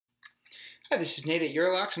Hi, this is Nate at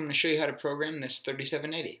Eurolocks. I'm going to show you how to program this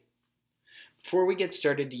 3780. Before we get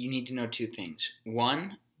started, you need to know two things.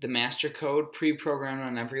 One, the master code pre-programmed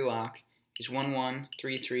on every lock is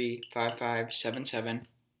 11335577,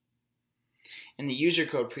 and the user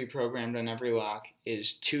code pre-programmed on every lock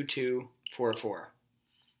is 2244.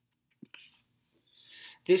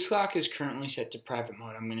 This lock is currently set to private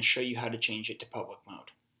mode. I'm going to show you how to change it to public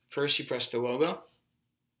mode. First, you press the logo,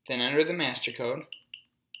 then enter the master code,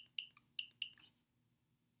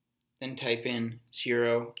 then type in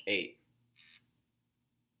 08.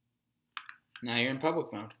 Now you're in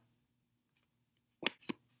public mode.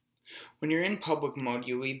 When you're in public mode,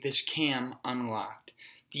 you leave this cam unlocked.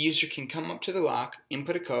 The user can come up to the lock,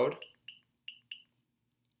 input a code,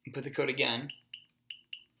 input the code again,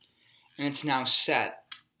 and it's now set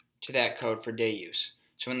to that code for day use.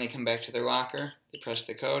 So when they come back to their locker, they press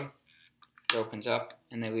the code, it opens up,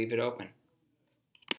 and they leave it open.